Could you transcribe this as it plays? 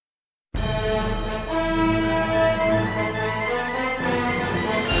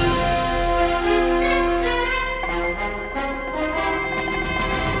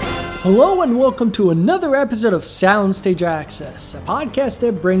Hello and welcome to another episode of Soundstage Access, a podcast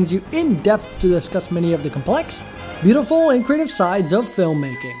that brings you in depth to discuss many of the complex, beautiful, and creative sides of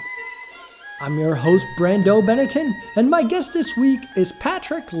filmmaking. I'm your host, Brando Benetton, and my guest this week is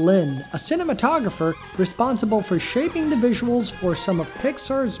Patrick Lin, a cinematographer responsible for shaping the visuals for some of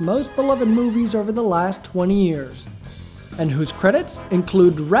Pixar's most beloved movies over the last 20 years, and whose credits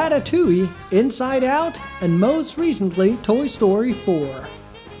include Ratatouille, Inside Out, and most recently, Toy Story 4.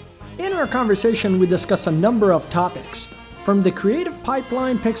 In our conversation, we discuss a number of topics, from the creative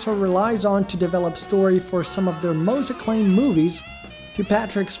pipeline Pixar relies on to develop story for some of their most acclaimed movies, to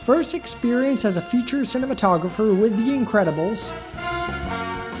Patrick's first experience as a feature cinematographer with The Incredibles,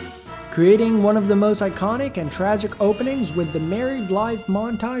 creating one of the most iconic and tragic openings with the Married Life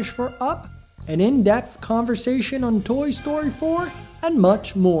montage for Up, an in-depth conversation on Toy Story 4, and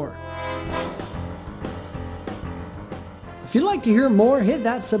much more. If you'd like to hear more, hit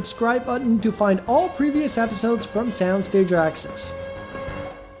that subscribe button to find all previous episodes from Soundstage Access.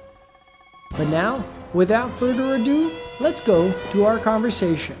 But now, without further ado, let's go to our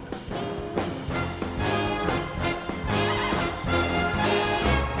conversation.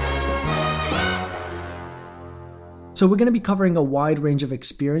 So we're going to be covering a wide range of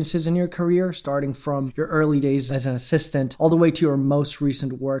experiences in your career, starting from your early days as an assistant all the way to your most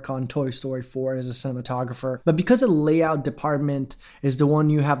recent work on Toy Story 4 as a cinematographer. But because the layout department is the one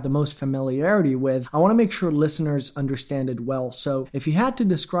you have the most familiarity with, I want to make sure listeners understand it well. So if you had to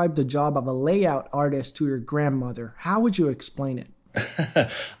describe the job of a layout artist to your grandmother, how would you explain it?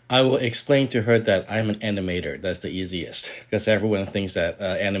 I will explain to her that I'm an animator. That's the easiest, because everyone thinks that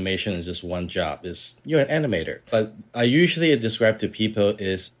animation is just one job. You're an animator. But I usually describe to people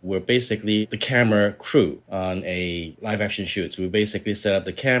is we're basically the camera crew on a live action shoot. So we basically set up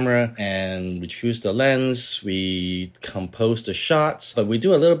the camera and we choose the lens, we compose the shots, but we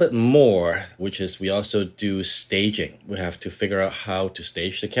do a little bit more, which is we also do staging. We have to figure out how to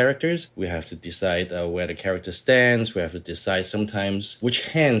stage the characters. We have to decide where the character stands. We have to decide sometimes which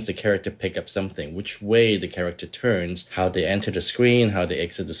hands the character pick up something, which way the character turns, how they enter the screen, how they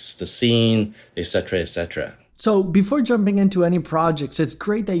exit the scene, etc., etc. So before jumping into any projects, it's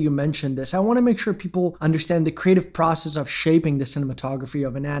great that you mentioned this. I want to make sure people understand the creative process of shaping the cinematography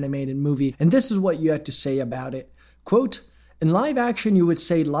of an animated movie, and this is what you had to say about it. Quote, "In live action, you would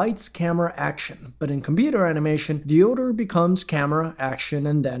say lights, camera, action. But in computer animation, the order becomes camera, action,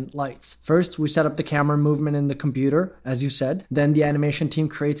 and then lights. First, we set up the camera movement in the computer, as you said. Then the animation team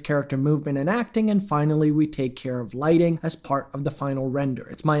creates character movement and acting. And finally, we take care of lighting as part of the final render."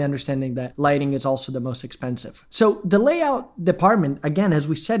 It's my understanding that lighting is also the most expensive. So the layout department, again, as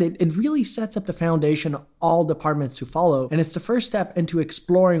we said, it really sets up the foundation of all departments to follow. And it's the first step into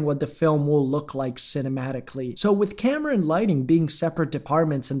exploring what the film will look like cinematically. So with camera and lighting being separate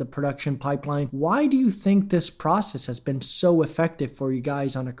departments in the production pipeline, why do you think this process has been so effective for you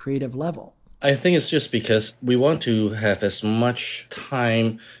guys on a creative level? I think it's just because we want to have as much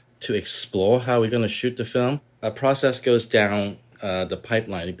time to explore how we're going to shoot the film. A process goes down the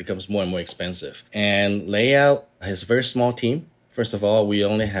pipeline, it becomes more and more expensive. And layout has a very small team. First of all, we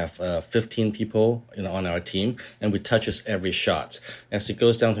only have 15 people on our team, and we touch every shot. As it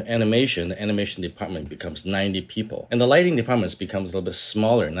goes down to animation, the animation department becomes 90 people. And the lighting department becomes a little bit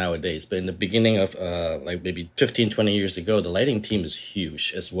smaller nowadays. But in the beginning of maybe 15, 20 years ago, the lighting team is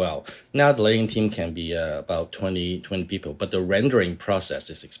huge as well. Now the lighting team can be about 20 people. But the rendering process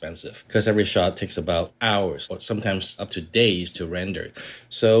is expensive because every shot takes about hours or sometimes up to days to render.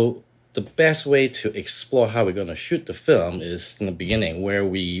 So the best way to explore how we're going to shoot the film is in the beginning, where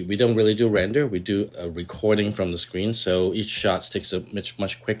we don't really do render. We do a recording from the screen, so each shot takes a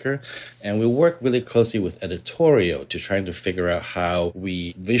much quicker. And we work really closely with editorial to try to figure out how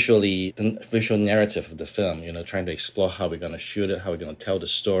the visual narrative of the film, trying to explore how we're going to shoot it, how we're going to tell the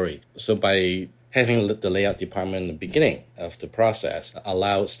story. So by having the layout department in the beginning of the process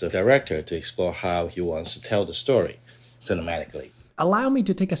allows the director to explore how he wants to tell the story cinematically. Allow me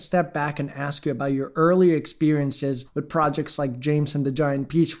to take a step back and ask you about your earlier experiences with projects like James and the Giant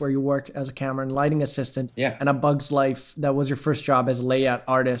Peach, where you work as a camera and lighting assistant, and A Bug's Life, that was your first job as a layout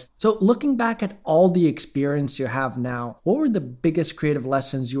artist. So looking back at all the experience you have now, what were the biggest creative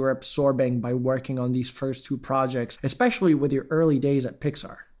lessons you were absorbing by working on these first two projects, especially with your early days at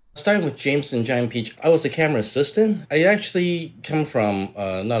Pixar? Starting with James and Giant Peach, I was a camera assistant. I actually come from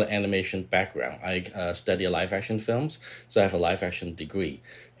not an animation background. I study live action films, so I have a live action degree.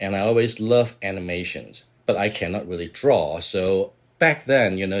 And I always love animations, but I cannot really draw. So back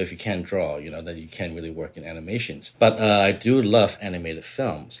then, if you can't draw, then you can't really work in animations. But I do love animated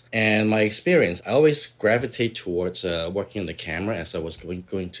films. And my experience, I always gravitate towards working on the camera as I was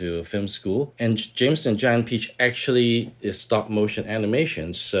going to film school. And James and Giant Peach actually is stop motion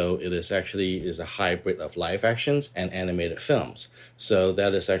animation. So it is a hybrid of live actions and animated films. So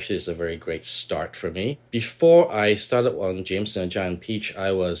that is a very great start for me. Before I started on James and Giant Peach,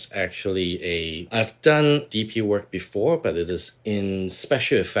 I've done DP work before, but it is in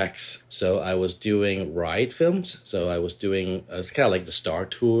special effects. So I was doing ride films. So I was doing, it's kind of like the Star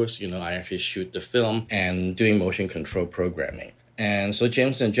Tours. I actually shoot the film and doing motion control programming. And so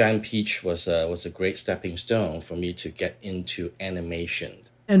James and Giant Peach was a great stepping stone for me to get into animation.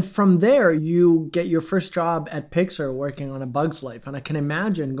 And from there, you get your first job at Pixar working on A Bug's Life. And I can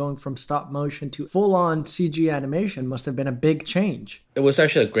imagine going from stop motion to full-on CG animation must have been a big change. It was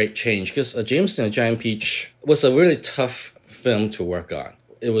actually a great change because James and Giant Peach was a really tough film to work on.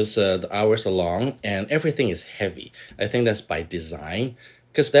 It was the hours are long and everything is heavy. I think that's by design.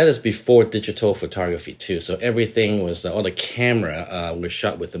 Because that is before digital photography too. So everything was, all the camera was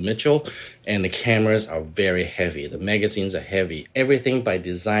shot with the Mitchell, and the cameras are very heavy. The magazines are heavy. Everything by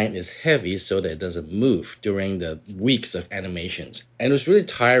design is heavy so that it doesn't move during the weeks of animations. And it was really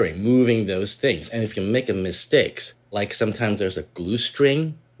tiring moving those things. And if you make a mistakes, like sometimes there's a glue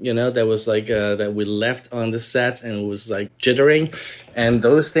string, that was that we left on the set and it was like jittering. And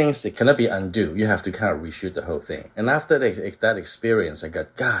those things, they cannot be undone. You have to kind of reshoot the whole thing. And after that experience, I got,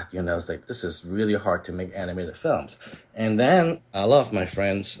 it's like, this is really hard to make animated films. And then a lot of my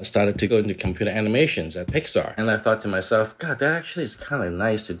friends started to go into computer animations at Pixar. And I thought to myself, that actually is kind of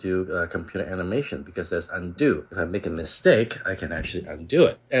nice to do computer animation because there's undo. If I make a mistake, I can actually undo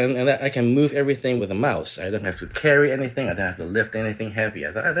it. And I can move everything with a mouse. I don't have to carry anything. I don't have to lift anything heavy.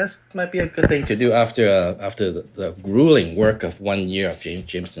 I thought that might be a good thing to do after the grueling work of 1 year of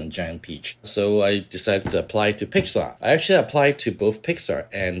James and Giant Peach. So I decided to apply to Pixar. I actually applied to both Pixar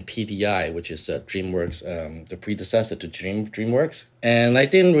and PDI, which is DreamWorks, the predecessor to DreamWorks. And I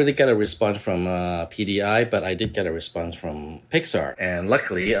didn't really get a response from PDI, but I did get a response from Pixar. And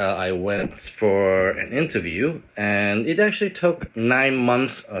luckily, I went for an interview, and it actually took 9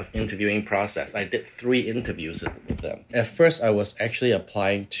 months of interviewing process. I did 3 interviews with them. At first, I was actually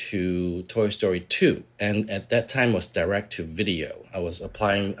applying to Toy Story 2, and at that time was direct to video. I was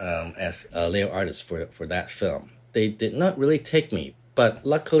applying as a layout artist for that film. They did not really take me. But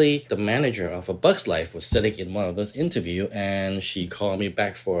luckily, the manager of A Bug's Life was sitting in one of those interviews, and she called me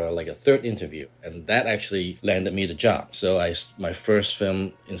back for a 3rd interview. And that actually landed me the job. So my first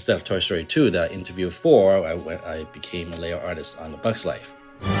film, instead of Toy Story 2 that I interviewed for, I became a layout artist on A Bug's Life.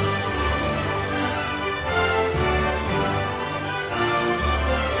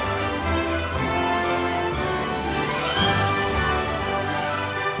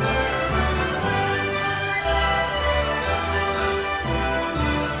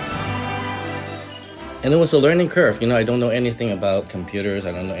 And it was a learning curve. I don't know anything about computers.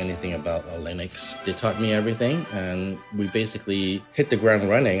 I don't know anything about Linux. They taught me everything, and we basically hit the ground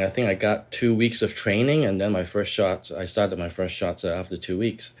running. I think I got 2 weeks of training, and then I started my first shots after 2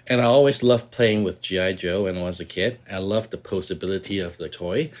 weeks. And I always loved playing with G.I. Joe when I was a kid. I loved the posability of the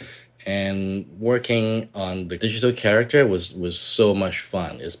toy. And working on the digital character was so much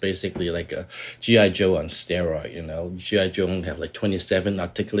fun. It's basically like a G.I. Joe on steroid, G.I. Joe have 27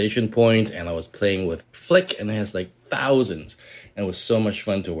 articulation points, and I was playing with Flick, and it has thousands. And it was so much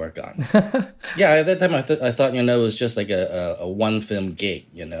fun to work on. Yeah, at that time I thought, it was just like a one film gig,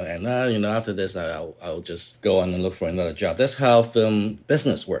 and after this I'll just go on and look for another job. That's how film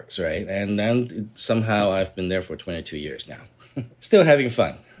business works, right? And then somehow I've been there for 22 years now. Still having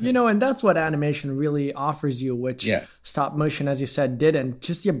fun. And that's what animation really offers you, which stop motion, as you said, didn't.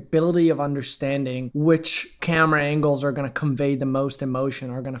 Just the ability of understanding which camera angles are going to convey the most emotion,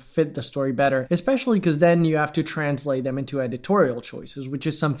 are going to fit the story better, especially because then you have to translate them into editorial choices, which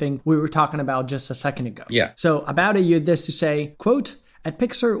is something we were talking about just a second ago. Yeah. So about it, you had this to say, quote, "At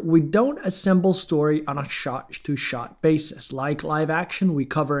Pixar, we don't assemble story on a shot-to-shot basis. Like live action, we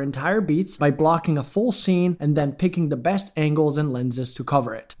cover entire beats by blocking a full scene and then picking the best angles and lenses to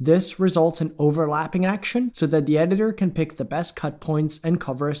cover it. This results in overlapping action so that the editor can pick the best cut points and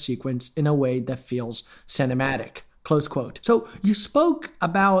cover a sequence in a way that feels cinematic." Close quote. So you spoke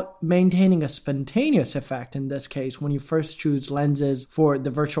about maintaining a spontaneous effect in this case when you first choose lenses for the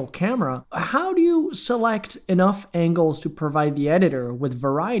virtual camera. How do you select enough angles to provide the editor with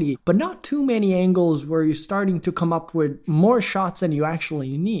variety, but not too many angles where you're starting to come up with more shots than you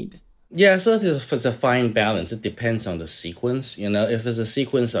actually need? Yeah, so it's a fine balance. It depends on the sequence. If it's a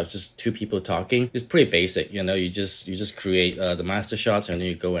sequence of just two people talking, it's pretty basic. You just create the master shots and then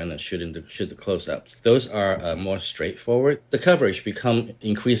you go in and shoot the close-ups. Those are more straightforward. The coverage become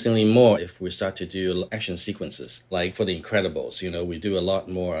increasingly more if we start to do action sequences, like for The Incredibles. We do a lot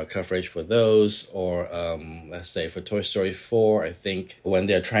more coverage for those. Or let's say for Toy Story 4, I think when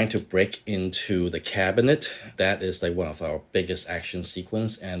they're trying to break into the cabinet, that is like one of our biggest action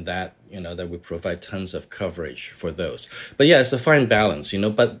sequence, and that we provide tons of coverage for those. But yeah, it's a fine balance,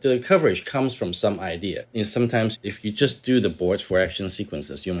 but the coverage comes from some idea. Sometimes if you just do the boards for action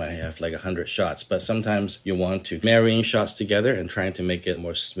sequences, you might have like 100 shots, but sometimes you want to marrying shots together and trying to make it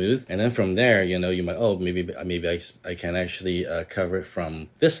more smooth. And then from there, you might, maybe I can actually cover it from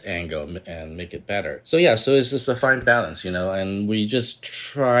this angle and make it better. So yeah, so it's just a fine balance, and we just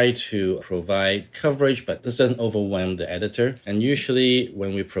try to provide coverage, but this doesn't overwhelm the editor. And usually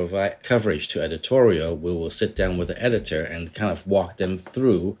when we provide coverage to editorial, we will sit down with the editor and kind of walk them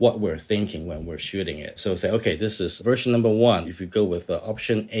through what we're thinking when we're shooting it. So say, okay, this is version number 1. If you go with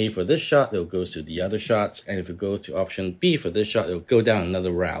option A for this shot, it'll go to the other shots. And if you go to option B for this shot, it'll go down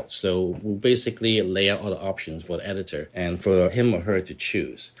another route. So we'll basically lay out all the options for the editor and for him or her to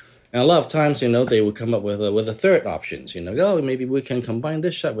choose. And a lot of times, they will come up with a third option. Maybe we can combine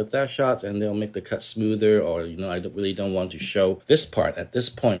this shot with that shot and they'll make the cut smoother, or, I really don't want to show this part at this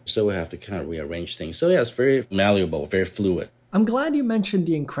point. So we have to kind of rearrange things. So yeah, it's very malleable, very fluid. I'm glad you mentioned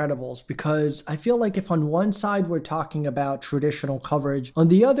The Incredibles, because I feel like if on one side we're talking about traditional coverage, on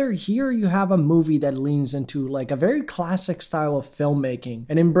the other, here you have a movie that leans into like a very classic style of filmmaking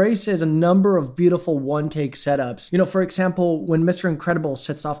and embraces a number of beautiful one-take setups. For example, when Mr. Incredible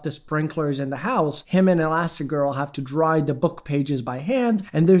sets off the sprinklers in the house, him and Elastigirl have to dry the book pages by hand,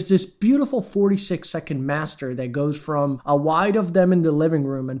 and there's this beautiful 46-second master that goes from a wide of them in the living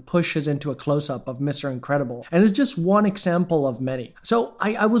room and pushes into a close-up of Mr. Incredible. And it's just one example of many. So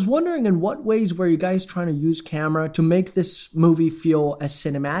I was wondering, in what ways were you guys trying to use camera to make this movie feel as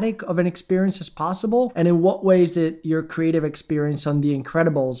cinematic of an experience as possible? And in what ways did your creative experience on The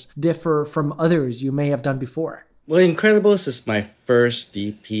Incredibles differ from others you may have done before? Well, Incredibles is my first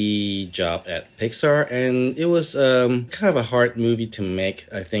DP job at Pixar, and it was kind of a hard movie to make.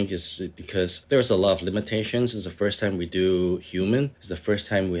 I think is because there's a lot of limitations. It's the first time we do human. It's the first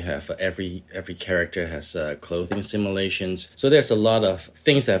time we have every character has clothing simulations. So there's a lot of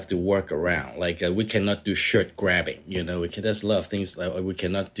things that have to work around. Like we cannot do shirt grabbing. There's a lot of things like we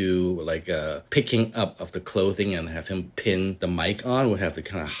cannot do like picking up of the clothing and have him pin the mic on. We have to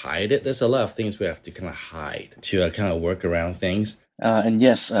kind of hide it. There's a lot of things we have to kind of hide to kind of work around things. And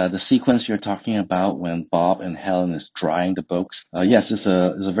yes, the sequence you're talking about when Bob and Helen is drying the books, yes, it's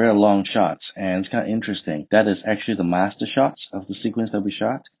a very long shot, and it's kind of interesting. That is actually the master shots of the sequence that we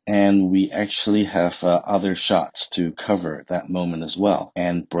shot, and we actually have other shots to cover that moment as well.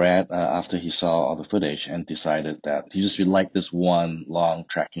 And Brad, after he saw all the footage, and decided that he just would like this one long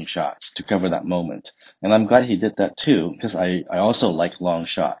tracking shots to cover that moment. And I'm glad he did that too, because I also like long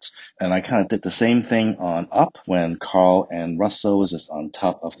shots. And I kind of did the same thing on Up when Carl and Russell is on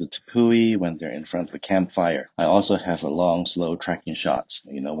top of the tepui when they're in front of the campfire. I also have a long, slow tracking shots,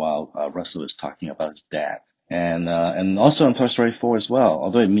 while Russell is talking about his dad. And also in Toy Story 4 as well,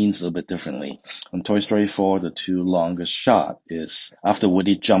 although it means a little bit differently. In Toy Story 4, the two longest shot is after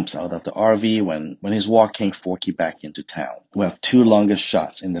Woody jumps out of the RV when he's walking Forky back into town. We have two longest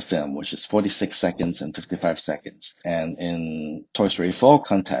shots in the film, which is 46 seconds and 55 seconds. And in Toy Story 4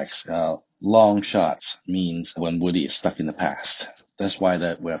 context, long shots means when Woody is stuck in the past. That's why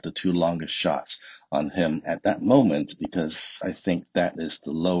we have the two longest shots on him at that moment, because I think that is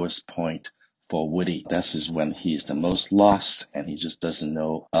the lowest point for Woody. This is when he's the most lost and he just doesn't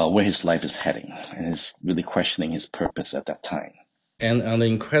know where his life is heading, and is really questioning his purpose at that time. And on The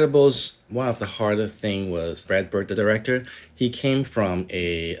Incredibles, one of the harder thing was Brad Bird, the director. He came from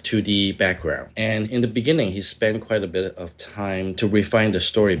a 2D background. And in the beginning, he spent quite a bit of time to refine the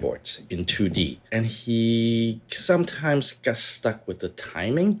storyboards in 2D. And he sometimes got stuck with the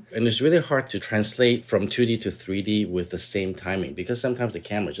timing. And it's really hard to translate from 2D to 3D with the same timing, because sometimes the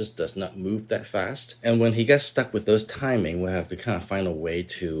camera just does not move that fast. And when he gets stuck with those timing, we have to kind of find a way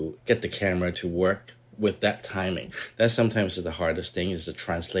to get the camera to work with that timing. That sometimes is the hardest thing, is the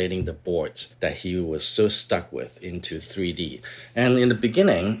translating the boards that he was so stuck with into 3D. And in the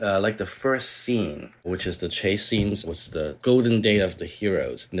beginning, like the first scene, which is the chase scenes, was the golden day of the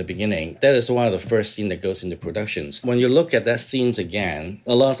heroes. In the beginning, that is one of the first scenes that goes into productions. When you look at that scenes again,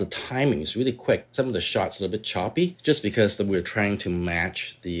 a lot of the timing is really quick. Some of the shots are a bit choppy, just because we're trying to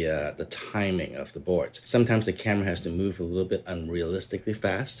match the timing of the boards. Sometimes the camera has to move a little bit unrealistically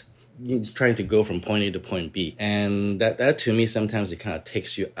fast. He's trying to go from point A to point B. And that to me, sometimes it kind of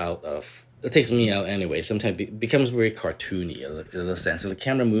takes you out of... It takes me out anyway. Sometimes it becomes very cartoony in a sense. If the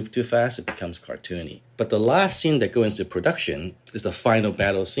camera moves too fast, it becomes cartoony. But the last scene that goes into production is the final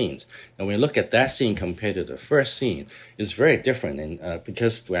battle scenes. And when you look at that scene compared to the first scene, it's very different. And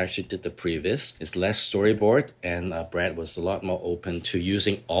because we actually did the previs, it's less storyboard, and Brad was a lot more open to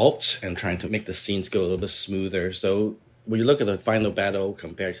using alt and trying to make the scenes go a little bit smoother. So when you look at the final battle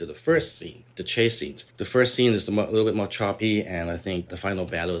compared to the first scene, the chase scenes, the first scene is a little bit more choppy, and I think the final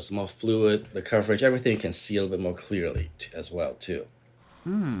battle is more fluid. The coverage, everything can see a little bit more clearly as well, too.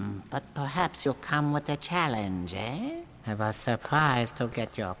 But perhaps you'll come with a challenge, eh? I was surprised to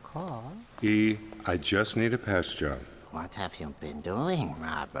get your call. I just need a patch job. What have you been doing,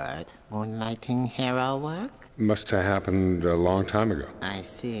 Robert? Moonlighting hero work? Must have happened a long time ago. I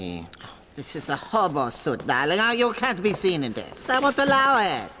see. This is a hobo suit, darling. Oh, you can't be seen in this. I won't allow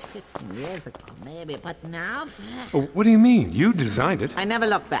it. 15 years ago, maybe, but now... What do you mean? You designed it. I never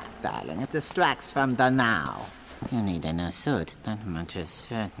look back, darling. It distracts from the now. You need a new suit. That much is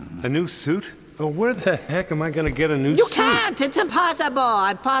certain. A new suit? Oh, where the heck am I going to get a new You suit? can't! It's impossible!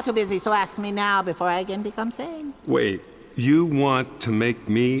 I'm far too busy, so ask me now before I again become sane. Wait, you want to make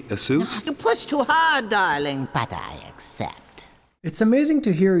me a suit? You push too hard, darling, but I accept. It's amazing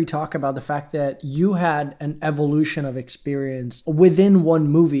to hear you talk about the fact that you had an evolution of experience within one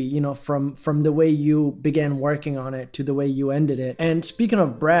movie, you know, from the way you began working on it to the way you ended it. And speaking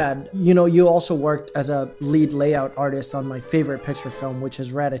of Brad, you know, you also worked as a lead layout artist on my favorite Pixar film, which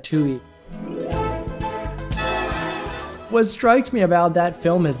is Ratatouille. What strikes me about that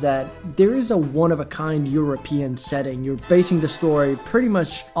film is that there is a one-of-a-kind European setting. You're basing the story pretty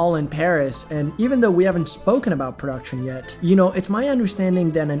much all in Paris, and even though we haven't spoken about production yet, you know, it's my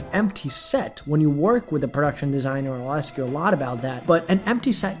understanding that an empty set, when you work with a production designer, I'll ask you a lot about that, but an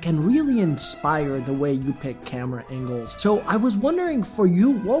empty set can really inspire the way you pick camera angles. So I was wondering for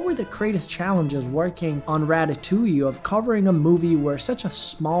you, what were the greatest challenges working on Ratatouille of covering a movie where such a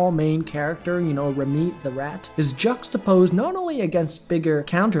small main character, you know, Remy the rat, is juxtaposed not only against bigger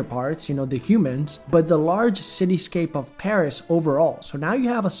counterparts, you know, the humans, but the large cityscape of Paris overall. So now you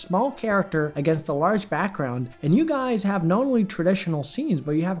have a small character against a large background, and you guys have not only traditional scenes,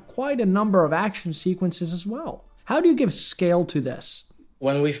 but you have quite a number of action sequences as well. How do you give scale to this?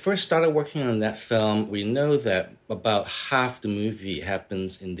 When we first started working on that film, we know that about half the movie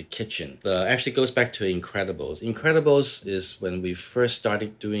happens in the kitchen. Actually goes back to Incredibles. Incredibles is when we first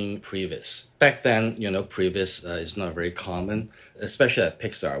started doing previs. Back then, you know, previs is not very common, especially at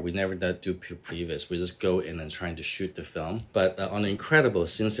Pixar. We never do previs. We just go in and trying to shoot the film. But on Incredibles,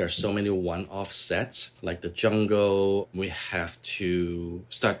 since there are so many one-off sets, like the jungle, we have to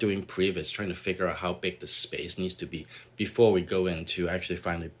start doing previs, trying to figure out how big the space needs to be before we go in to actually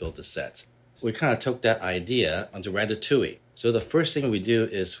finally build the sets. We kind of took that idea onto Ratatouille. So the first thing we do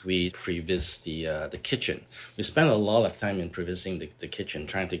is we previs the kitchen. We spend a lot of time in prevising the kitchen,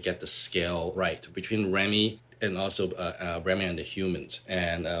 trying to get the scale right between Remy and also Remy and the humans,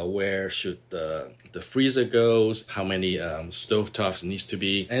 and where should the freezer goes, how many stovetops it needs to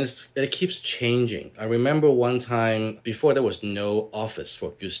be, and it keeps changing. I remember one time, before there was no office for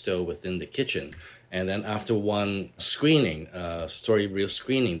Gusteau within the kitchen, and then after one screening, story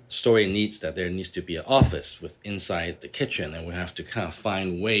needs that there needs to be an office with inside the kitchen, and we have to kind of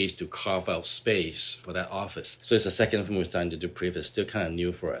find ways to carve out space for that office. So it's the second film we're starting to do previs, still kind of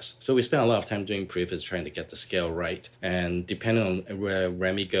new for us. So we spent a lot of time doing previs, trying to get the scale right. And depending on where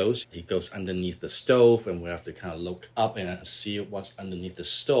Remy goes, he goes underneath the stove, and we have to kind of look up and see what's underneath the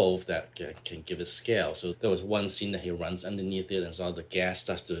stove that can give it scale. So there was one scene that he runs underneath it, and so the gas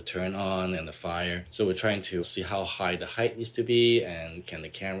starts to turn on and the fire. So we're trying to see how high the height needs to be, and can the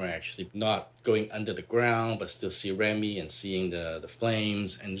camera actually not going under the ground but still see Remy and seeing the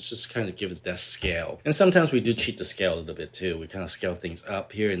flames, and just kind of give it that scale. And sometimes we do cheat the scale a little bit too. We kind of scale things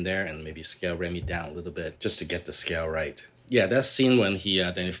up here and there and maybe scale Remy down a little bit just to get the scale right. Yeah, that scene when he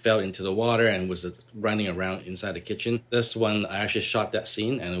fell into the water and was running around inside the kitchen, that's when I actually shot that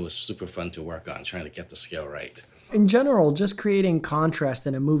scene, and it was super fun to work on, trying to get the scale right. In general, just creating contrast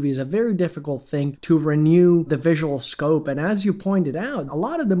in a movie is a very difficult thing to renew the visual scope. And as you pointed out, a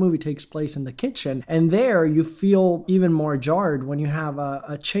lot of the movie takes place in the kitchen. And there you feel even more jarred when you have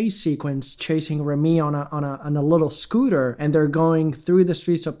a chase sequence chasing Remy on a little scooter, and they're going through the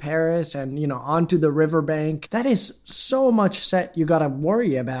streets of Paris and, you know, onto the riverbank. That is so much set you gotta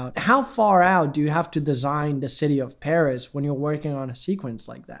worry about. How far out do you have to design the city of Paris when you're working on a sequence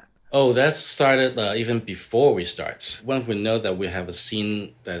like that? Oh, that started even before we start. Once we know that we have a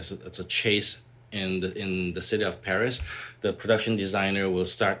scene it's a chase in the city of Paris, the production designer will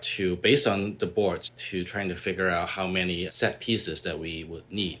start to, based on the boards, to trying to figure out how many set pieces that we would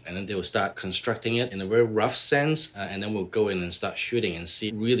need. And then they will start constructing it in a very rough sense, and then we'll go in and start shooting and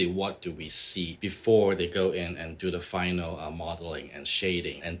see really what do we see before they go in and do the final modeling and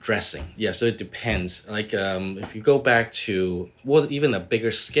shading and dressing. Yeah, so it depends. Like if you go back to even a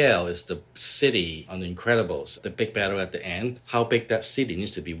bigger scale is the city on The Incredibles, the big battle at the end, how big that city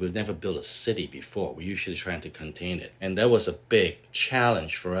needs to be. We've never built a city before. We're usually trying to contain it. And that was a big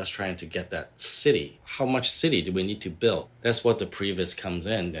challenge for us trying to get that city. How much city do we need to build? That's what the previs comes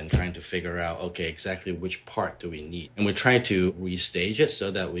in, then trying to figure out, okay, exactly which part do we need? And we're trying to restage it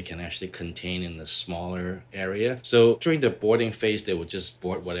so that we can actually contain in a smaller area. So during the boarding phase, they would just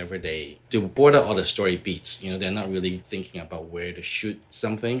board whatever they board out all the story beats. They're not really thinking about where to shoot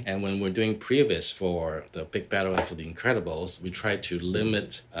something. And when we're doing previs for the big battle for The Incredibles, we try to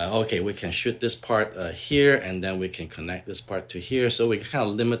limit, okay, we can shoot this part here, and then we can connect this part to here. So we kind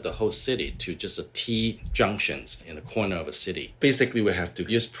of limit the whole city to just a T junctions in the corner of a city. Basically, we have to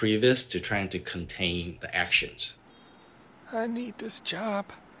use previs to trying to contain the actions. I need this job.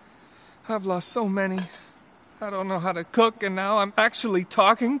 I've lost so many. I don't know how to cook, and now I'm actually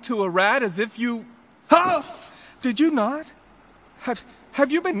talking to a rat as if you... Oh! Did you nod?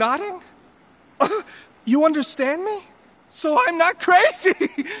 Have you been nodding? You understand me? So I'm not crazy!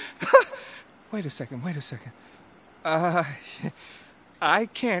 Wait a second. I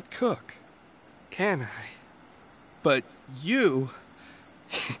can't cook, can I? But you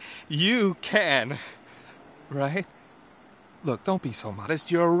can, right? Look, don't be so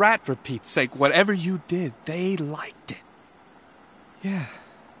modest. You're a rat, for Pete's sake. Whatever you did, they liked it. Yeah,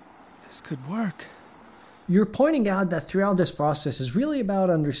 this could work. You're pointing out that throughout this process is really about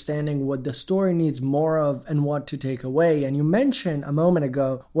understanding what the story needs more of and what to take away. And you mentioned a moment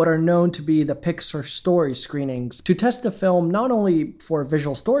ago what are known to be the Pixar story screenings to test the film not only for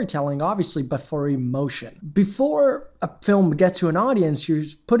visual storytelling, obviously, but for emotion. Before a film gets to an audience, you're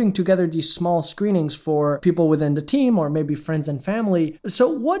putting together these small screenings for people within the team or maybe friends and family. So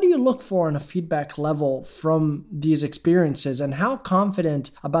what do you look for on a feedback level from these experiences, and how confident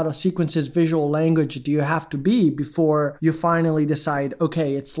about a sequence's visual language do you have to be before you finally decide,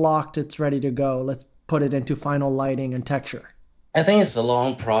 okay, it's locked, it's ready to go, let's put it into final lighting and texture? I think it's a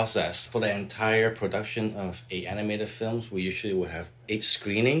long process. For the entire production of 8 animated films, we usually will have 8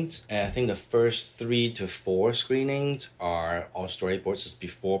 screenings. And I think the first 3 to 4 screenings are all storyboards just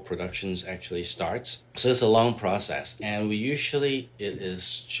before productions actually starts. So it's a long process. And it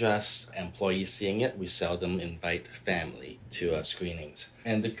is just employees seeing it. We seldom invite family to screenings.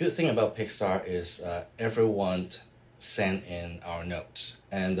 And the good thing about Pixar is everyone sent in our notes,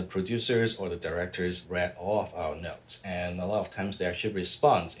 and the producers or the directors read all of our notes, and a lot of times they actually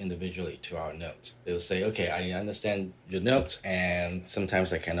respond individually to our notes. They will say, okay, I understand your notes, and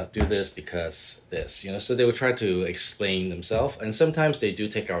sometimes I cannot do this because this, so they will try to explain themselves, and sometimes they do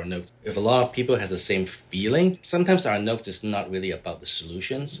take our notes. If a lot of people have the same feeling, sometimes our notes is not really about the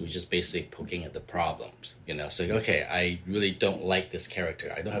solutions, we're just basically poking at the problems, so okay, I really don't like this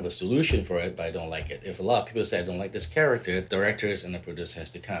character. I don't have a solution for it, but I don't like it. If a lot of people say I don't like this character, directors and the producer has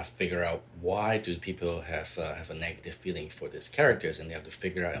to kind of figure out why do people have a negative feeling for these characters, and they have to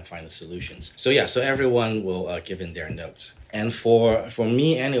figure out and find the solutions. So everyone will give in their notes. And for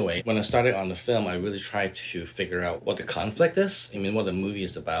me anyway, when I started on the film, I really tried to figure out what the conflict is. What the movie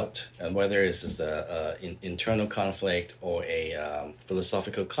is about, and whether it's just an internal conflict or a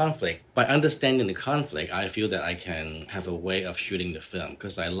philosophical conflict. By understanding the conflict, I feel that I can have a way of shooting the film,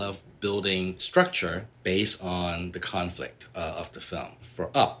 because I love building structure based on the conflict of the film. For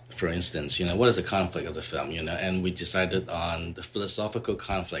Up, for instance, what is the conflict of the film, and we decided on the philosophical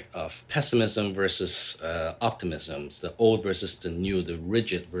conflict of pessimism versus optimism, the old versus the new, the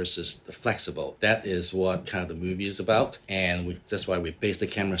rigid versus the flexible. That is what kind of the movie is about, and that's why we base the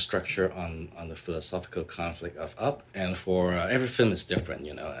camera structure on the philosophical conflict of Up. And for every film is different,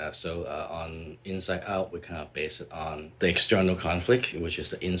 so on Inside Out, we kind of base it on the external conflict, which is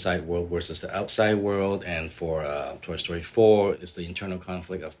the inside world versus the outside world. And for Toy Story 4, it's the internal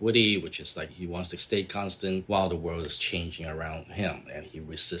conflict of Woody, which is like he wants to stay constant while the world is changing around him, and he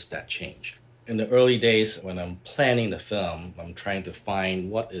resists that change. In the early days, when I'm planning the film, I'm trying to find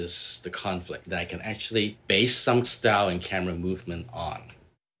what is the conflict that I can actually base some style and camera movement on.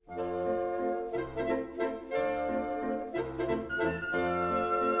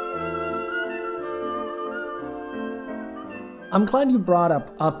 I'm glad you brought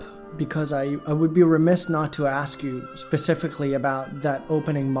up because I would be remiss not to ask you specifically about that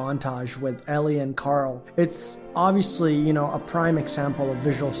opening montage with Ellie and Carl. It's obviously, a prime example of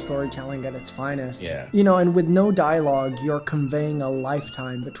visual storytelling at its finest. Yeah. And with no dialogue, you're conveying a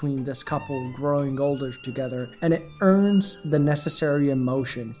lifetime between this couple growing older together, and it earns the necessary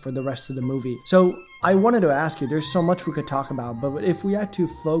emotion for the rest of the movie. So I wanted to ask you, there's so much we could talk about, but if we had to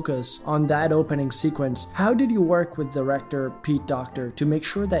focus on that opening sequence, how did you work with director Pete Docter to make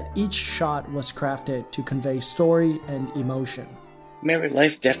sure that each shot was crafted to convey story and emotion? Married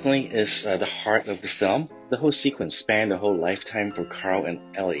Life definitely is the heart of the film. The whole sequence spanned the whole lifetime for Carl and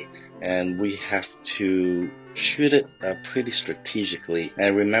Ellie, and we have to shoot it pretty strategically.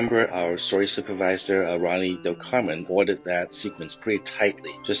 And remember, our story supervisor, Ronnie Del Carmen, ordered that sequence pretty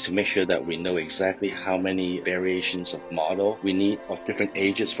tightly, just to make sure that we know exactly how many variations of model we need of different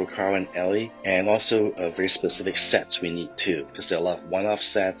ages for Carl and Ellie, and also very specific sets we need too, because there are a lot of one-off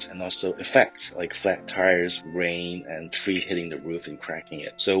sets and also effects like flat tires, rain, and tree hitting the roof and cracking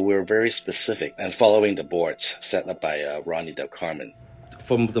it. So we're very specific and following the boards set up by Ronnie Del Carmen.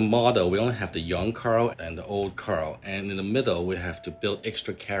 From the model, we only have the young Carl and the old Carl. And in the middle, we have to build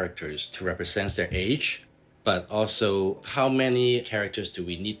extra characters to represent their age, but also how many characters do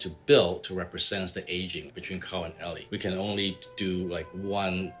we need to build to represent the aging between Carl and Ellie. We can only do like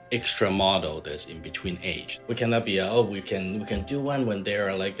one extra model that's in between age. We cannot be, we can do one when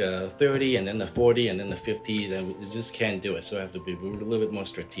they're like 30 and then the 40 and then the 50, and we just can't do it. So I have to be a little bit more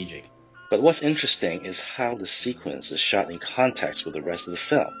strategic. But what's interesting is how the sequence is shot in context with the rest of the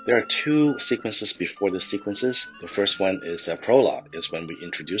film. There are two sequences before the sequences. The first one is a prologue, is when we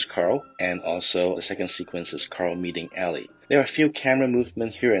introduce Carl, and also the second sequence is Carl meeting Ellie. There are a few camera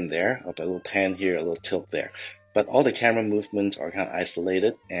movements here and there, a little pan here, a little tilt there. But all the camera movements are kind of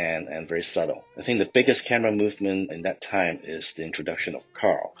isolated and very subtle. I think the biggest camera movement in that time is the introduction of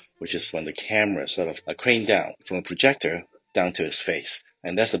Carl, which is when the camera sort of craned down from a projector down to his face.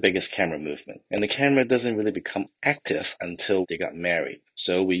 And that's the biggest camera movement. And the camera doesn't really become active until they got married.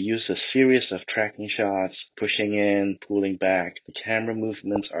 So we use a series of tracking shots, pushing in, pulling back. The camera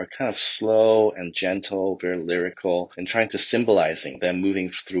movements are kind of slow and gentle, very lyrical, and trying to symbolizing them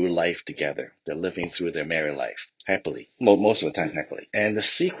moving through life together. They're living through their married life happily, most of the time happily. And the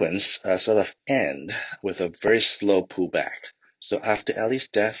sequence sort of end with a very slow pullback. So after Ellie's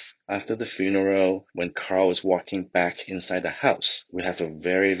death, after the funeral, when Carl is walking back inside the house, we have a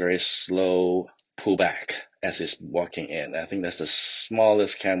very, very slow pullback as he's walking in. I think that's the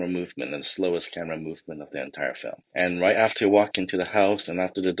smallest camera movement and slowest camera movement of the entire film. And right after you walk into the house and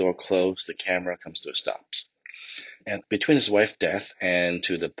after the door closed, the camera comes to a stop. And between his wife's death and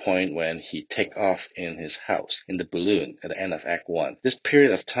to the point when he take off in his house in the balloon at the end of Act 1, this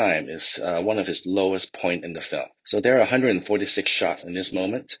period of time is one of his lowest point in the film. So there are 146 shots in this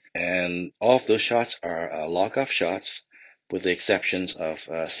moment, and all of those shots are log-off shots, with the exceptions of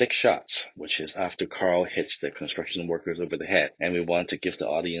 6 shots, which is after Carl hits the construction workers over the head. And we want to give the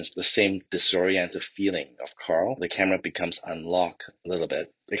audience the same disoriented feeling of Carl. The camera becomes unlocked a little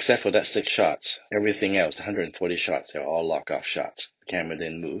bit. Except for that 6 shots, everything else, 140 shots, they're all lock-off shots. The camera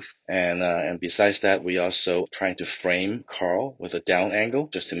didn't move. And besides that, we also trying to frame Carl with a down angle,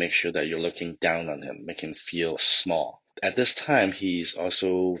 just to make sure that you're looking down on him, make him feel small. At this time, he's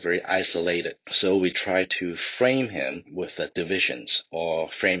also very isolated. So we try to frame him with divisions or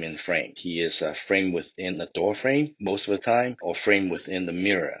frame in frame. He is framed within a door frame most of the time or framed within the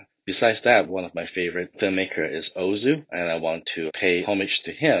mirror. Besides that, one of my favorite filmmaker is Ozu, and I want to pay homage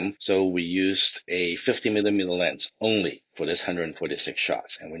to him. So we used a 50mm lens only for this 146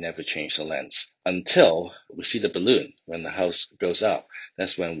 shots, and we never changed the lens until we see the balloon. When the house goes up,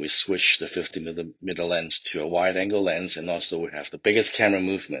 that's when we switch the 50mm lens to a wide-angle lens, and also we have the biggest camera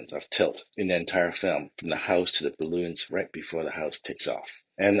movement of tilt in the entire film, from the house to the balloons right before the house takes off.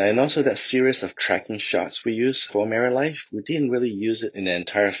 And also that series of tracking shots we use for Married Life, we didn't really use it in the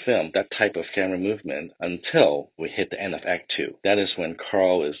entire film, that type of camera movement, until we hit the end of Act 2. That is when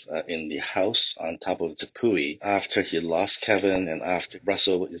Carl is in the house on top of the Tepui after he lost Kevin and after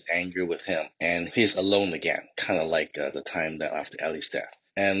Russell is angry with him. And he's alone again, kind of like the time that after Ellie's death.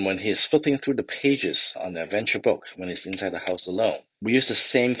 And when he's flipping through the pages on the adventure book, when he's inside the house alone, we use the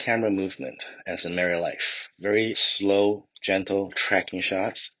same camera movement as in Married Life. Very slow, gentle tracking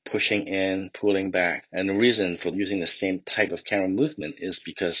shots, pushing in, pulling back. And the reason for using the same type of camera movement is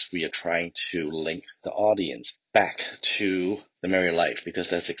because we are trying to link the audience back to the Married Life, because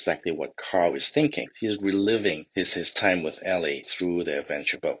that's exactly what Carl is thinking. He's reliving his time with Ellie through the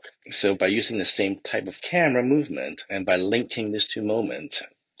adventure book. So by using the same type of camera movement and by linking these two moments,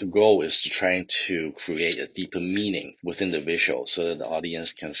 The goal is to try to create a deeper meaning within the visual so that the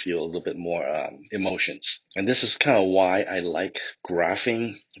audience can feel a little bit more emotions. And this is kind of why I like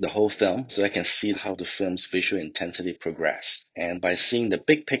graphing the whole film, so I can see how the film's visual intensity progressed. And by seeing the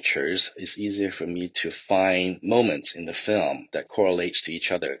big pictures, it's easier for me to find moments in the film that correlates to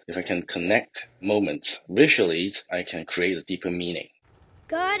each other. If I can connect moments visually, I can create a deeper meaning.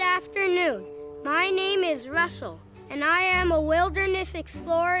 Good afternoon. My name is Russell, and I am a wilderness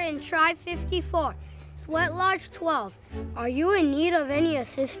explorer in Tribe 54, Sweat Lodge 12. Are you in need of any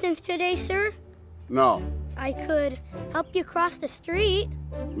assistance today, sir? No. I could help you cross the street.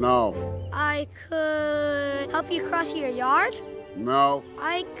 No. I could help you cross your yard. No.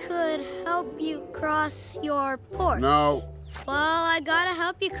 I could help you cross your porch. No. Well, I gotta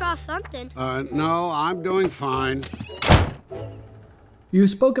help you cross something. No, I'm doing fine. You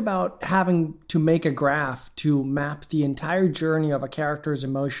spoke about having to make a graph to map the entire journey of a character's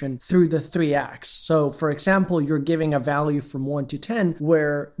emotion through the 3 acts. So, for example, you're giving a value from 1 to 10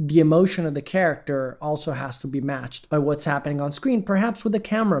 where the emotion of the character also has to be matched by what's happening on screen, perhaps with a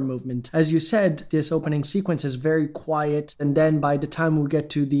camera movement. As you said, this opening sequence is very quiet, and then by the time we get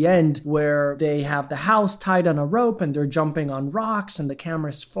to the end where they have the house tied on a rope and they're jumping on rocks and the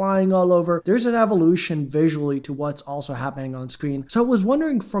camera's flying all over, there's an evolution visually to what's also happening on screen. So I was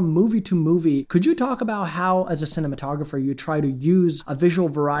wondering, from movie to movie, could you talk about how, as a cinematographer, you try to use a visual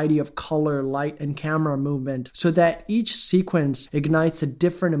variety of color, light, and camera movement so that each sequence ignites a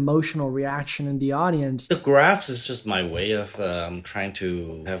different emotional reaction in the audience? The graphs is just my way of trying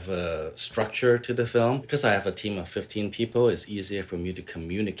to have a structure to the film. Because I have a team of 15 people, it's easier for me to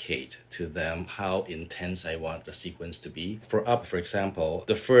communicate to them how intense I want the sequence to be. For Up, for example,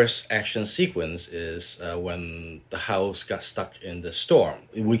 the first action sequence is when the house got stuck in the storm.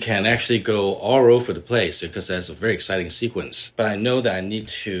 We can actually go all over the place because that's a very exciting sequence. But I know that I need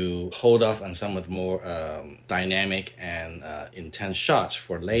to hold off on some of the more dynamic and intense shots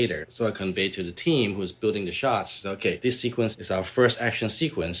for later. So I convey to the team who's building the shots, okay, this sequence is our first action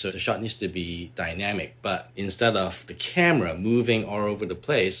sequence, so the shot needs to be dynamic. But instead of the camera moving all over the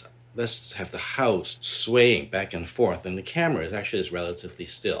place, let's have the house swaying back and forth, and the camera is relatively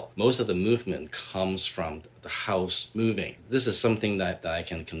still. Most of the movement comes from the house moving. This is something that I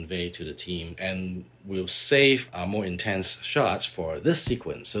can convey to the team, and we'll save our more intense shots for this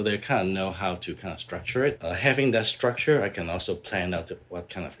sequence, so they kind of know how to kind of structure it. Having that structure, I can also plan out what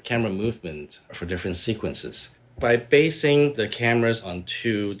kind of camera movement for different sequences. By basing the cameras on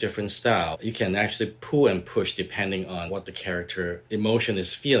 2 different styles, you can actually pull and push depending on what the character emotion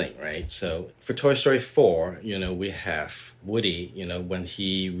is feeling, right? So for Toy Story 4, we have Woody, when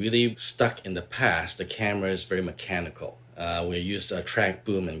he really stuck in the past, the camera is very mechanical. We use a track,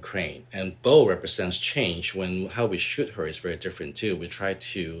 boom, and crane. And Bo represents change. When how we shoot her is very different too. We try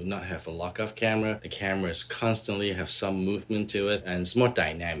to not have a lock-off camera. The cameras constantly have some movement to it, and it's more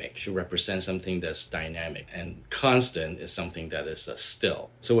dynamic. She represents something that's dynamic, and constant is something that is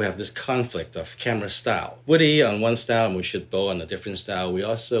still. So we have this conflict of camera style. Woody on one style, and we shoot Bo on a different style. We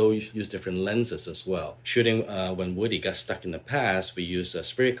also use different lenses as well. Shooting when Woody got stuck in the past, we use a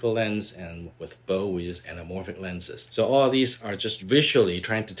spherical lens, and with Bo, we use anamorphic lenses. So all these are just visually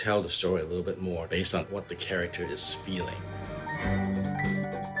trying to tell the story a little bit more based on what the character is feeling.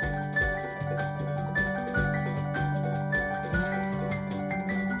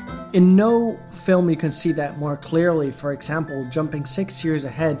 In no film you can see that more clearly. For example, jumping 6 years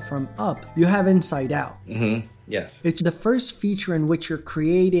ahead from Up, you have Inside Out. Yes. It's the first feature in which you're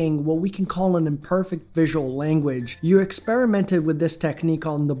creating what we can call an imperfect visual language. You experimented with this technique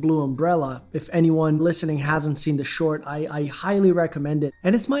on The Blue Umbrella. If anyone listening hasn't seen the short, I highly recommend it.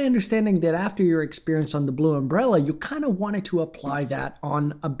 And it's my understanding that after your experience on The Blue Umbrella, you kind of wanted to apply that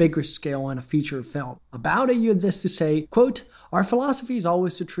on a bigger scale on a feature film. About it, you had this to say, quote, "Our philosophy is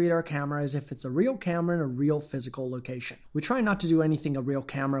always to treat our camera as if it's a real camera in a real physical location. We try not to do anything a real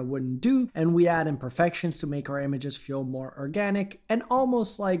camera wouldn't do, and we add imperfections to make our images feel more organic and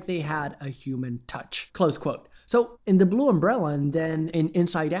almost like they had a human touch." Close quote. So in The Blue Umbrella and then in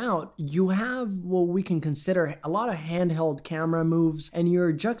Inside Out, you have what we can consider a lot of handheld camera moves, and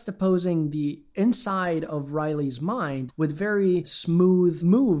you're juxtaposing the inside of Riley's mind with very smooth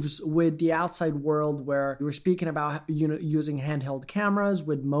moves with the outside world, where you were speaking about using handheld cameras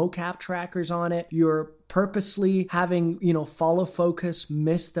with mocap trackers on it. You're purposely having, follow focus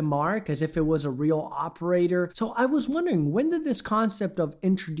miss the mark as if it was a real operator. So I was wondering, when did this concept of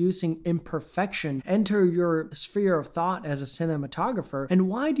introducing imperfection enter your sphere of thought as a cinematographer, and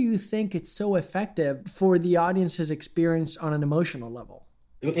why do you think it's so effective for the audience's experience on an emotional level?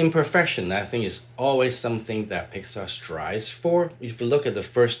 Imperfection, I think, is always something that Pixar strives for. If you look at the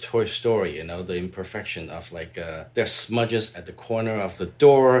first Toy Story, the imperfection of there are smudges at the corner of the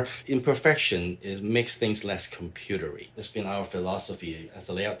door. Imperfection makes things less computery. It's been our philosophy as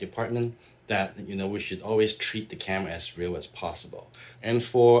a layout department that we should always treat the camera as real as possible. And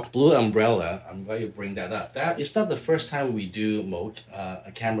for Blue Umbrella, I'm glad you bring that up. That is not the first time we do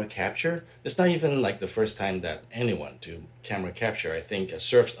a camera capture. It's not even like the first time that anyone do camera capture. I think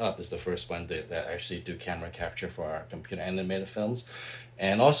Surf's Up is the first one that actually do camera capture for our computer animated films.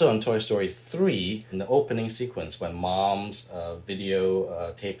 And also on Toy Story 3, in the opening sequence when Mom's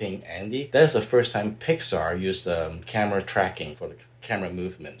video taping Andy, that's the first time Pixar used camera tracking for the camera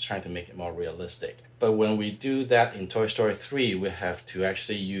movements, trying to make it more realistic. But when we do that in Toy Story 3, we have to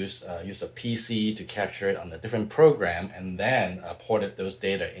actually use a PC to capture it on a different program and then port those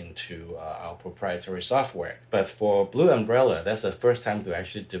data into our proprietary software. But for Blue Umbrella, that's the first time to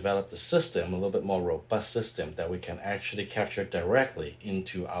actually develop the system, a little bit more robust system that we can actually capture directly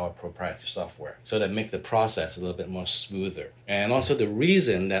into our proprietary software. So that make the process a little bit more smoother. And also the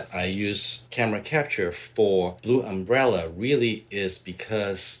reason that I use camera capture for Blue Umbrella really is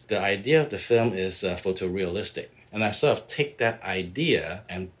because the idea of the film is photorealistic. And I sort of take that idea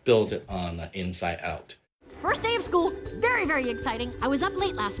and build it on Inside Out. First day of school, very, very exciting. I was up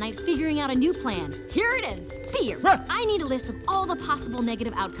late last night figuring out a new plan. Here it is, fear. I need a list of all the possible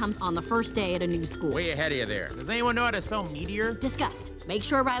negative outcomes on the first day at a new school. Way ahead of you there. Does anyone know how to spell meteor? Disgust. Make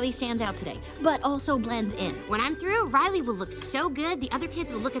sure Riley stands out today, but also blends in. When I'm through, Riley will look so good, the other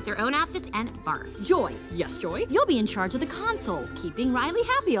kids will look at their own outfits and barf. Joy. Yes, Joy. You'll be in charge of the console, keeping Riley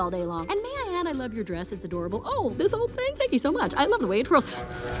happy all day long. And may I add, I love your dress. It's adorable. Oh, this old thing? Thank you so much. I love the way it twirls.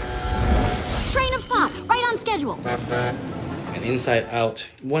 Train of thought, right on schedule. And Inside Out,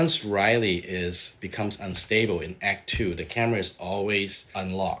 once Riley becomes unstable in Act 2, the camera is always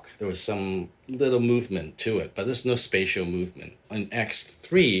unlocked. There was some little movement to it, but there's no spatial movement. In Act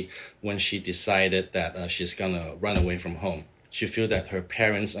 3, when she decided that she's gonna run away from home, she feels that her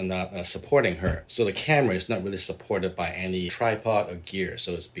parents are not supporting her. So the camera is not really supported by any tripod or gear,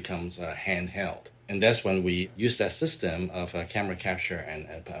 so it becomes handheld. And that's when we use that system of camera capture and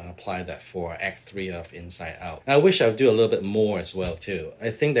apply that for Act 3 of Inside Out. And I wish I would do a little bit more as well, too. I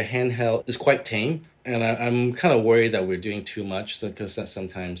think the handheld is quite tame, and I'm kind of worried that we're doing too much, because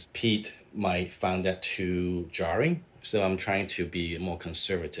sometimes Pete might find that too jarring. So I'm trying to be more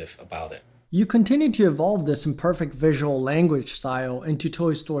conservative about it. You continue to evolve this imperfect visual language style into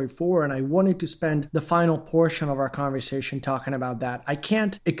Toy Story 4, and I wanted to spend the final portion of our conversation talking about that. I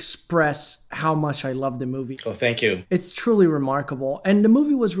can't express how much I love the movie. Oh, thank you. It's truly remarkable. And the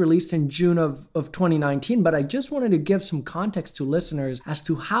movie was released in June of 2019, but I just wanted to give some context to listeners as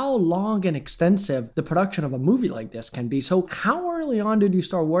to how long and extensive the production of a movie like this can be. So how early on did you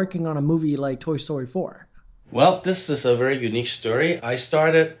start working on a movie like Toy Story 4? Well, this is a very unique story. I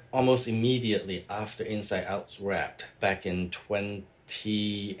started almost immediately after Inside Out's wrapped back in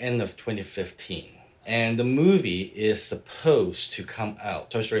end of 2015. And the movie is supposed to come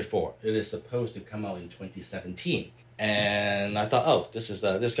out, Toy Story 4, it is supposed to come out in 2017. And I thought, this is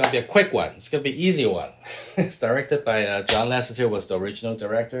going to be a quick one. It's going to be an easy one. It's directed by John Lasseter, was the original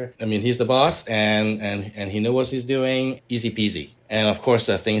director. I mean, he's the boss, and he knows what he's doing. Easy peasy. And of course,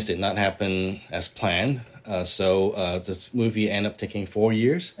 things did not happen as planned. So this movie ended up taking 4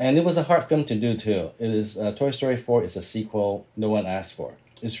 years. And it was a hard film to do, too. It is Toy Story 4 is a sequel no one asked for.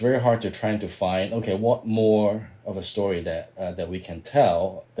 It's very hard to try to find, what more of a story that we can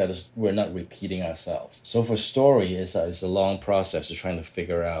tell that is we're not repeating ourselves. So for story, it's a long process of trying to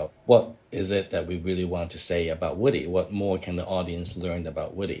figure out what is it that we really want to say about Woody? What more can the audience learn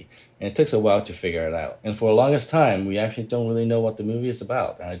about Woody? And it takes a while to figure it out. And for the longest time, we actually don't really know what the movie is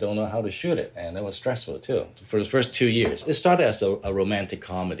about. And I don't know how to shoot it. And that was stressful too. For the first 2 years, it started as a romantic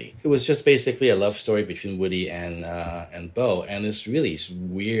comedy. It was just basically a love story between Woody and Bo. And it's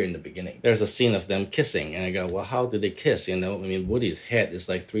weird in the beginning. There's a scene of them kissing. And I go, well, how did they kiss? Woody's head is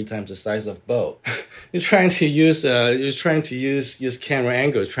like 3 times the size of Bo. He's trying to use camera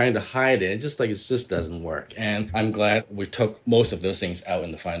angles, trying to hide it. It just doesn't work. And I'm glad we took most of those things out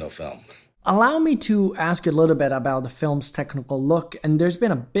in the final film. Allow me to ask you a little bit about the film's technical look, and there's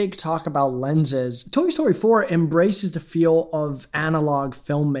been a big talk about lenses. Toy Story 4 embraces the feel of analog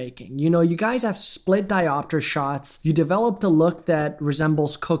filmmaking. You guys have split diopter shots, you developed a look that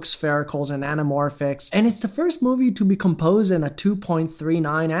resembles Cook's sphericals and anamorphics, and it's the first movie to be composed in a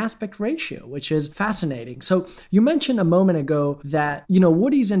 2.39 aspect ratio, which is fascinating. So you mentioned a moment ago that,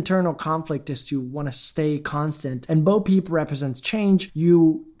 Woody's internal conflict is to want to stay constant, and Bo Peep represents change.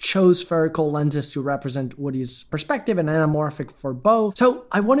 You chose spherical lenses to represent Woody's perspective and anamorphic for Bo. So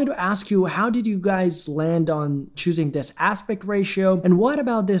I wanted to ask you, how did you guys land on choosing this aspect ratio? And what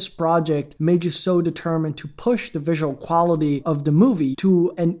about this project made you so determined to push the visual quality of the movie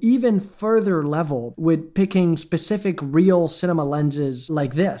to an even further level with picking specific real cinema lenses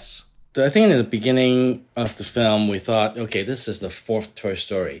like this? I think in the beginning of the film, we thought, okay, this is the fourth Toy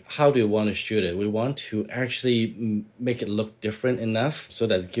Story. How do we want to shoot it? We want to actually make it look different enough so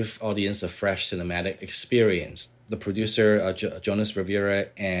that it gives audience a fresh cinematic experience. The producer, Jonas Rivera,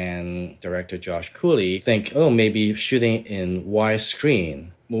 and director Josh Cooley think, maybe shooting in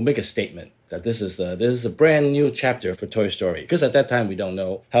widescreen will make a statement that this is a brand new chapter for Toy Story. Because at that time, we don't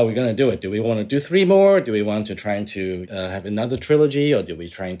know how we're going to do it. Do we want to do 3 more? Do we want to try to have another trilogy? Or do we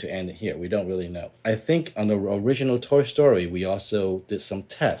try to end it here? We don't really know. I think on the original Toy Story, we also did some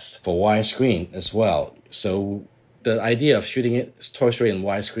tests for widescreen as well. So the idea of shooting Toy Story in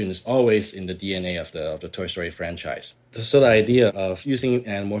widescreen is always in the DNA of the Toy Story franchise. So the idea of using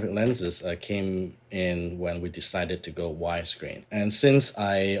anamorphic lenses came in when we decided to go widescreen. And since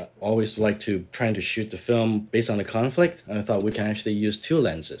I always like to try to shoot the film based on the conflict, I thought we can actually use 2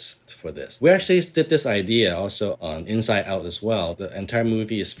 lenses for this. We actually did this idea also on Inside Out as well. The entire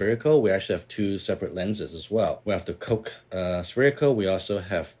movie is spherical. We actually have 2 separate lenses as well. We have the Coke spherical. We also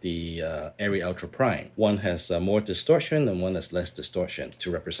have the Arri Ultra Prime. One has more distortion and one has less distortion to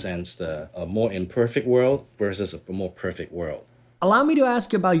represent the more imperfect world versus a more perfect world. Allow me to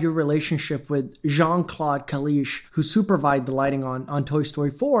ask you about your relationship with Jean-Claude Kalish, who supervised the lighting on Toy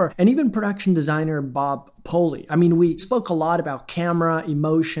Story 4, and even production designer Bob Poli. I mean, we spoke a lot about camera,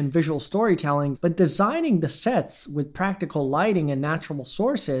 emotion, visual storytelling, but designing the sets with practical lighting and natural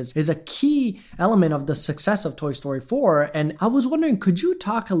sources is a key element of the success of Toy Story 4. And I was wondering, could you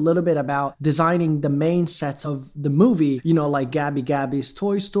talk a little bit about designing the main sets of the movie, like Gabby Gabby's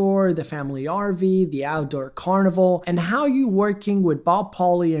Toy Store, the family RV, the outdoor carnival, and how you working with Bob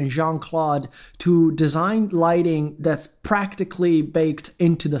Poli and Jean-Claude to design lighting that's practically baked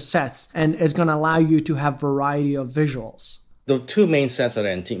into the sets and is going to allow you to have variety of visuals? The 2 main sets are the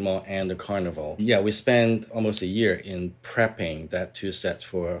Antique Mall and the Carnival. Yeah, we spent almost a year in prepping that 2 sets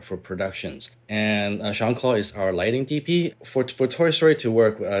for productions. And Jean-Claude is our lighting DP. For Toy Story to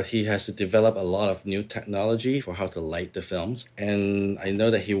work, he has to develop a lot of new technology for how to light the films. And I know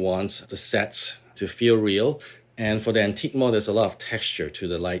that he wants the sets to feel real. And for the Antique Mall, there's a lot of texture to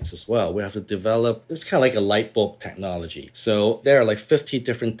the lights as well. We have to develop, it's kind of like a light bulb technology. So there are like 50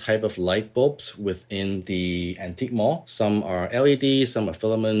 different type of light bulbs within the Antique Mall. Some are LED, some are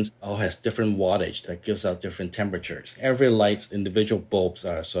filaments, all has different wattage that gives out different temperatures. Every light's individual bulbs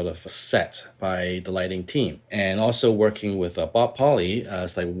are sort of set by the lighting team. And also working with Bob Poli,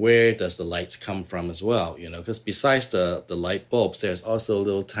 it's like where does the lights come from as well? Because besides the light bulbs, there's also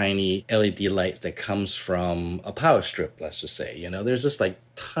little tiny LED lights that comes from a power strip, let's just say. There's just like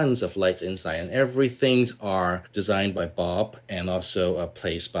tons of lights inside, and everything's are designed by Bob and also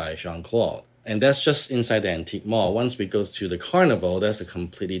placed by Jean-Claude. And that's just inside the Antique Mall. Once we go to the Carnival, that's a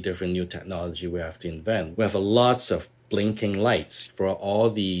completely different new technology we have to invent. We have lots of blinking lights for all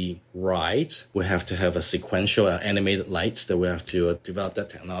the rides. We have to have a sequential animated lights that we have to develop that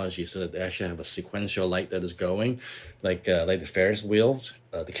technology so that they actually have a sequential light that is going, like the Ferris wheels,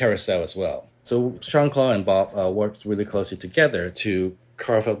 the carousel as well. So Jean-Claude and Bob worked really closely together to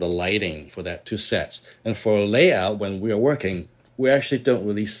carve out the lighting for that 2 sets. And for layout, when we are working, we actually don't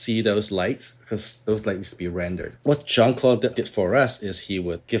really see those lights because those lights need to be rendered. What Jean-Claude did for us is he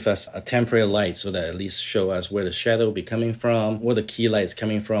would give us a temporary light so that at least show us where the shadow will be coming from, where the key light is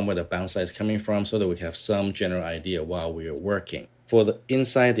coming from, where the bounce light is coming from, so that we have some general idea while we are working. For the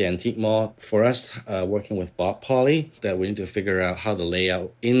inside the Antique Mall, for us working with Bob Poli, that we need to figure out how the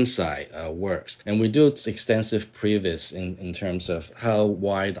layout inside works. And we do extensive previs in terms of how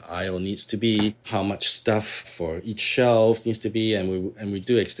wide the aisle needs to be, how much stuff for each shelf needs to be, and we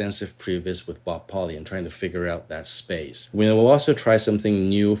do extensive previs with Bob Poli and trying to figure out that space. We will also try something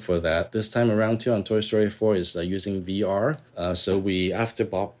new for that. This time around too on Toy Story 4 is using VR. So after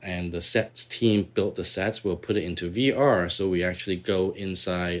Bob and the sets team built the sets, we'll put it into VR. So we actually go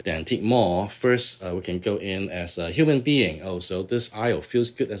inside the Antique Mall. First, we can go in as a human being. So this aisle feels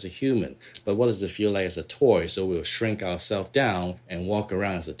good as a human, but what does it feel like as a toy? So we'll shrink ourselves down and walk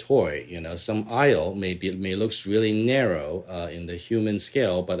around as a toy. Some aisle may looks really narrow in the human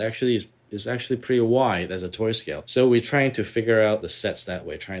scale, but actually is actually pretty wide as a toy scale. So we're trying to figure out the sets that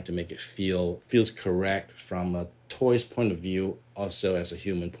way, trying to make it feels correct from a toy's point of view, also as a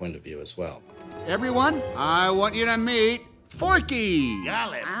human point of view as well. Everyone, I want you to meet Forky.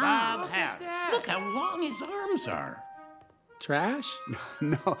 Golly, Bob House. Look how long his arms are. Trash?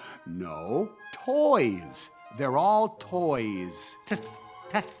 No, toys. They're all toys.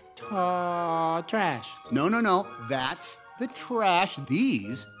 Trash. No, that's the trash.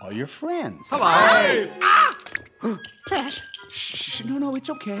 These are your friends. Hello. Trash. Shh, no, it's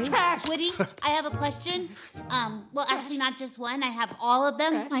okay. Trash. Woody, I have a question. Well, actually, not just one. I have all of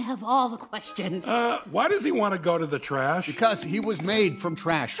them. I have all the questions. Why does he want to go to the trash? Because he was made from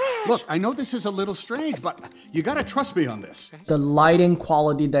trash. Look, I know this is a little strange, but you gotta trust me on this. The lighting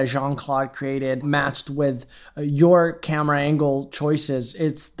quality that Jean-Claude created matched with your camera angle choices.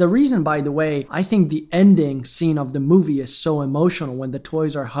 It's the reason, by the way, I think the ending scene of the movie is so emotional when the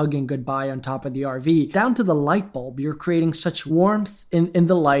toys are hugging goodbye on top of the RV. Down to the light bulb, you're creating such warmth in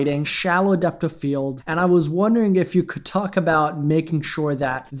the lighting, shallow depth of field, and I was wondering if you could talk about making sure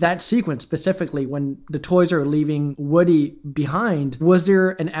that that sequence, specifically when the toys are leaving Woody behind, was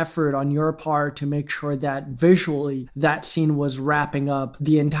there an effort on your part to make sure that visually that scene was wrapping up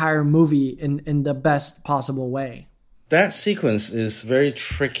the entire movie in the best possible way? That sequence is very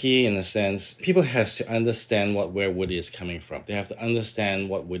tricky in a sense. People have to understand where Woody is coming from. They have to understand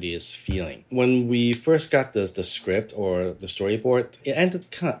what Woody is feeling. When we first got the script or the storyboard, it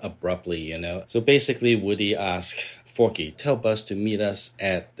ended kind of abruptly, So basically, Woody asked Forky, tell Buzz to meet us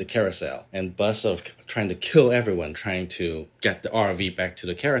at the carousel. And Buzz sort of trying to kill everyone, trying to get the RV back to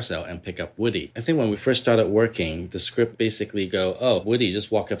the carousel and pick up Woody. I think when we first started working, the script basically Woody,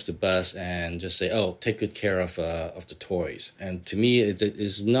 just walk up to Buzz and just say, take good care of the toys. And to me, it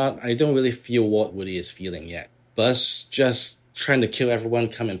is not, I don't really feel what Woody is feeling yet. Buzz just trying to kill everyone,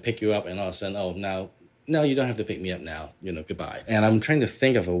 come and pick you up, and all of a sudden, no, you don't have to pick me up now, goodbye. And I'm trying to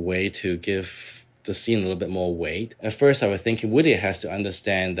think of a way to give the scene a little bit more weight. At first, I was thinking Woody has to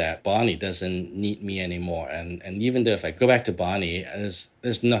understand that Bonnie doesn't need me anymore. And even though if I go back to Bonnie,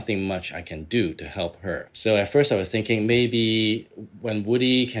 there's nothing much I can do to help her. So at first, I was thinking maybe when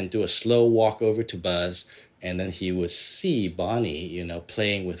Woody can do a slow walk over to Buzz, and then he would see Bonnie,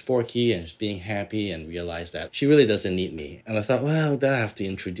 playing with Forky and being happy and realize that she really doesn't need me. And I thought, well, then I have to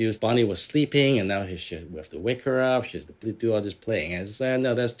introduce. Bonnie was sleeping and now we have to wake her up. She has to do all this playing. And I said,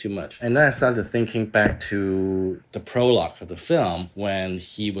 no, that's too much. And then I started thinking back to the prologue of the film when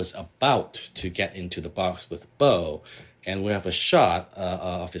he was about to get into the box with Bo. And we have a shot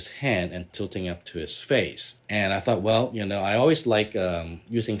of his hand and tilting up to his face. And I thought, well, I always like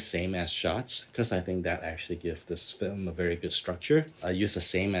using same as shots because I think that actually gives this film a very good structure. I use the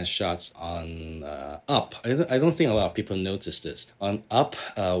same as shots on Up. I don't think a lot of people notice this. On Up,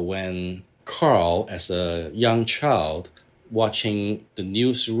 when Carl, as a young child, watching the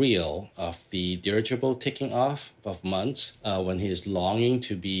newsreel of the dirigible taking off of Muntz, when he is longing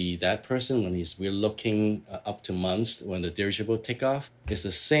to be that person, when we're looking up to Muntz when the dirigible take off, it's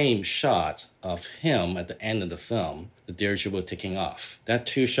the same shot of him at the end of the film, the dirigible taking off. That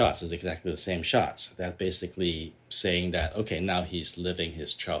two shots is exactly the same shots. That basically saying that, okay, now he's living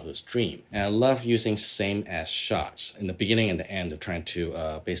his childhood dream. And I love using same as shots in the beginning and the end of trying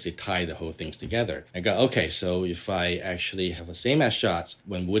to basically tie the whole things together. I go, okay, so if I actually have a same as shots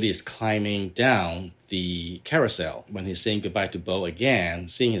when Woody is climbing down the carousel, when he's saying goodbye to Bo again,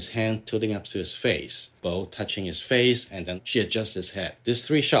 seeing his hand tilting up to his face, Bo touching his face, and then she adjusts his head. These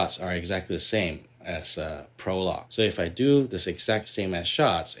three shots are exactly the same as a prologue. So if I do this exact same as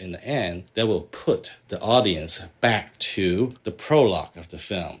shots in the end, that will put the audience back to the prologue of the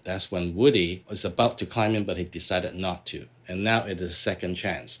film. That's when Woody was about to climb in, but he decided not to. And now it is a second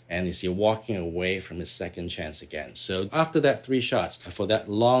chance. And is he walking away from his second chance again? So after that three shots, for that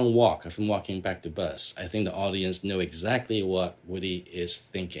long walk of him walking back to Buzz, I think the audience know exactly what Woody is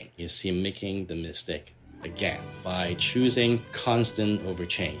thinking. Is he making the mistake again by choosing constant over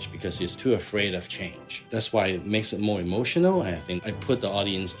change because he's too afraid of change? That's why it makes it more emotional, and I think I put the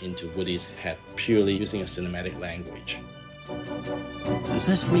audience into Woody's head purely using a cinematic language. Does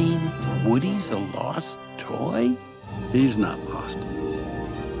this mean Woody's a lost toy? He's not lost.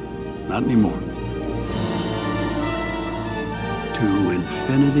 Not anymore. To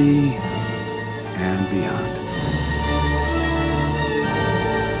infinity and beyond.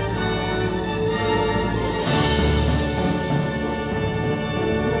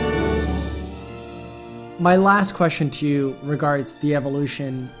 My last question to you regards the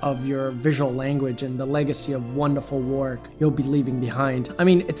evolution of your visual language and the legacy of wonderful work you'll be leaving behind. I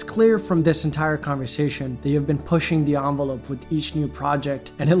mean, it's clear from this entire conversation that you've been pushing the envelope with each new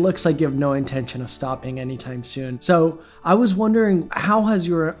project, and it looks like you have no intention of stopping anytime soon. So I was wondering, how has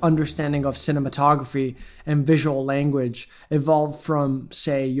your understanding of cinematography and visual language evolved from,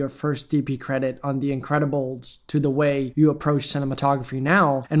 say, your first DP credit on The Incredibles to the way you approach cinematography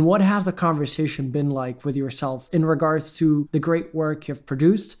now? And what has the conversation been like with with yourself in regards to the great work you've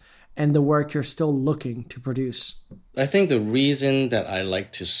produced and the work you're still looking to produce? I think the reason that I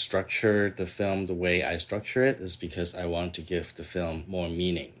like to structure the film the way I structure it is because I want to give the film more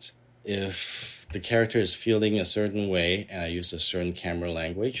meanings. If the character is feeling a certain way and I use a certain camera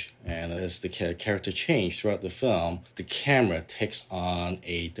language, and as the character changes throughout the film, the camera takes on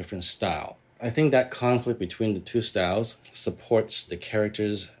a different style. I think that conflict between the two styles supports the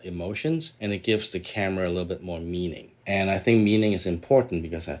character's emotions and it gives the camera a little bit more meaning. And I think meaning is important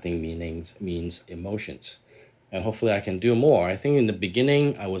because I think meaning means emotions. And hopefully I can do more. I think in the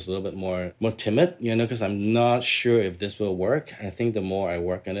beginning, I was a little bit more timid, because I'm not sure if this will work. I think the more I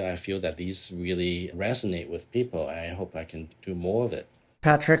work on it, I feel that these really resonate with people. I hope I can do more of it.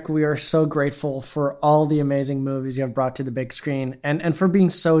 Patrick, we are so grateful for all the amazing movies you have brought to the big screen and for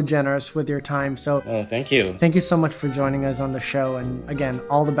being so generous with your time. So, thank you. Thank you so much for joining us on the show. And again,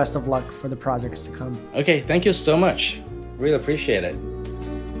 all the best of luck for the projects to come. Okay, thank you so much. Really appreciate it.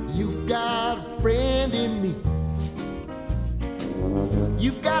 You've got a friend in me.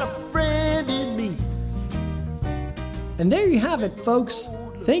 You've got a friend in me. And there you have it, folks.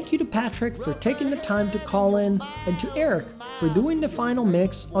 Thank you to Patrick for taking the time to call in and to Eric for doing the final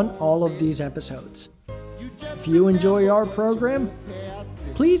mix on all of these episodes. If you enjoy our program,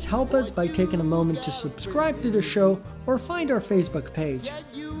 please help us by taking a moment to subscribe to the show or find our Facebook page.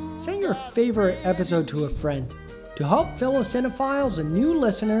 Send your favorite episode to a friend to help fellow cinephiles and new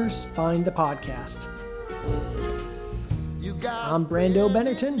listeners find the podcast. I'm Brando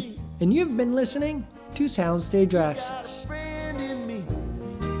Benetton, and you've been listening to Soundstage Access.